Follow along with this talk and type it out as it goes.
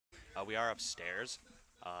We are upstairs,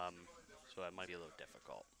 so that might be a little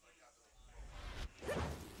difficult.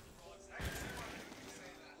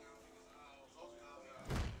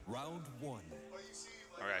 Round 1.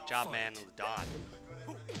 All right, Jobman, Ladon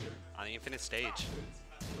on the infinite stage.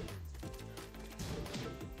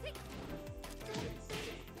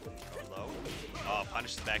 Go low. Oh,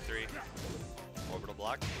 punish the back 3. Orbital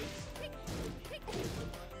block.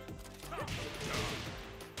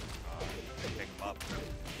 Pick him up.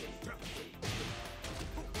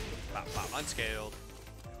 Pop, pop, unscaled.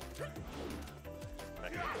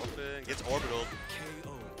 Back open, gets orbital.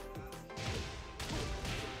 KO.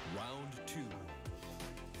 Round 2.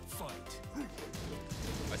 Fight. What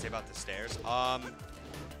do I say about the stairs?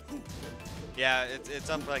 Yeah, it's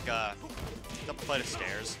up like it's up a flight of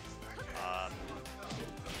stairs.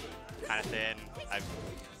 Kind of thin.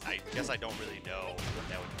 I guess I don't really know what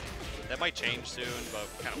that would be. That might change soon, but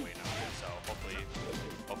we're kind of waiting on it. So hopefully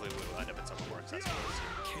we'll end up in something more accessible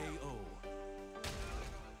soon. KO.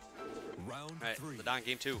 Round All right, 3. Ladon,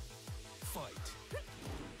 game 2. Fight.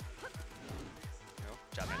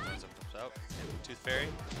 Jobman throws him out. Tooth Fairy.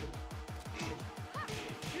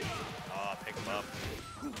 Oh, pick him up.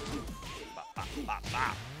 Bop, bop, bop,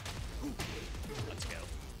 bop. Let's go.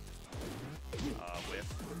 Whiff.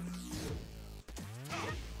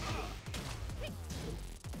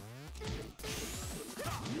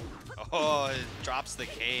 Oh, it drops the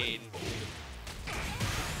cane.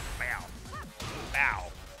 Bow.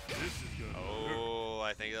 Bow. Oh,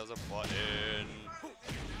 I think that was a button.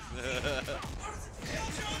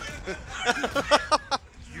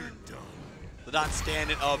 You're done. Ladon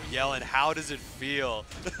standing up yelling, how does it feel?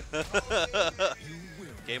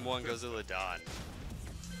 Game 1 goes to Ladon.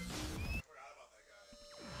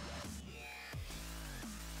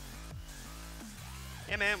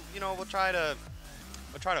 Yeah, man, you know, we'll try to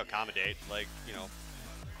accommodate, like, you know.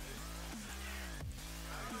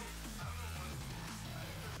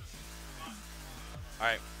 All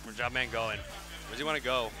right, where's Jobman going? Where does he want to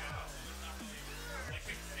go?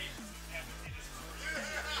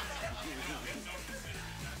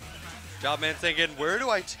 Jobman thinking, where do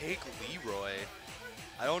I take Leroy?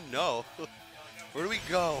 I don't know. Where do we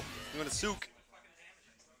go? We want to Souk.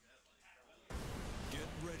 Get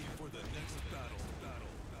ready for the next battle.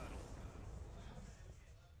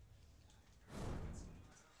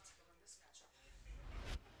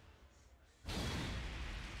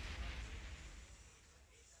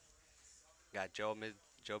 Got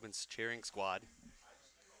Jobman's cheering squad.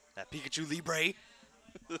 That Pikachu Libre.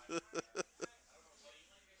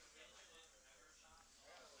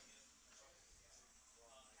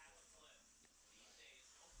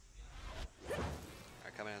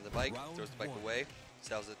 Alright, coming on the bike, Round throws the bike 1. away,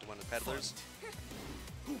 sells it to one of the peddlers.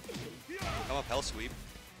 Come up, Hell Sweep.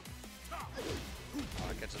 Oh,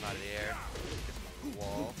 catches him out of the air. Gets him on the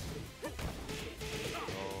wall.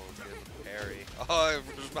 Oh, get him a parry. Oh,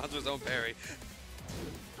 he responds to his own parry.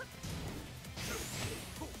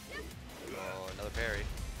 Oh, another parry.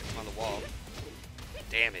 Gets him on the wall.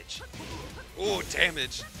 Damage. Oh,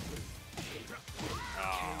 damage.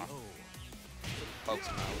 Oh, KO. pokes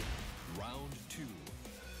him out. Round 2.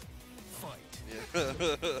 Fight. Yeah.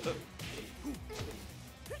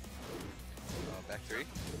 Back 3.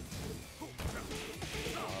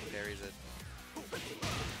 Parries it.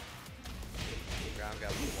 Ground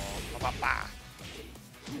grab the wall. Ba, ba, ba.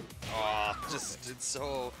 Oh, just did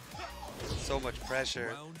so much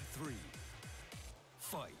pressure. Round 3.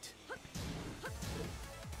 Fight.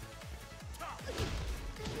 Pick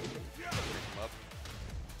him up.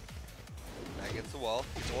 Back against the wall.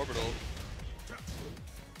 It's orbital.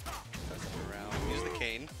 Toss him around. Use the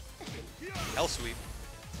cane. Hell sweep.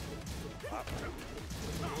 Pop.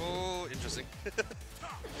 Oh, interesting.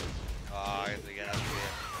 Oh, I think that's it.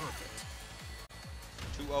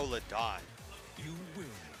 2-0 Ladon. You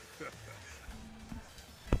win.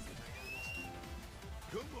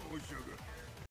 Come on, sugar.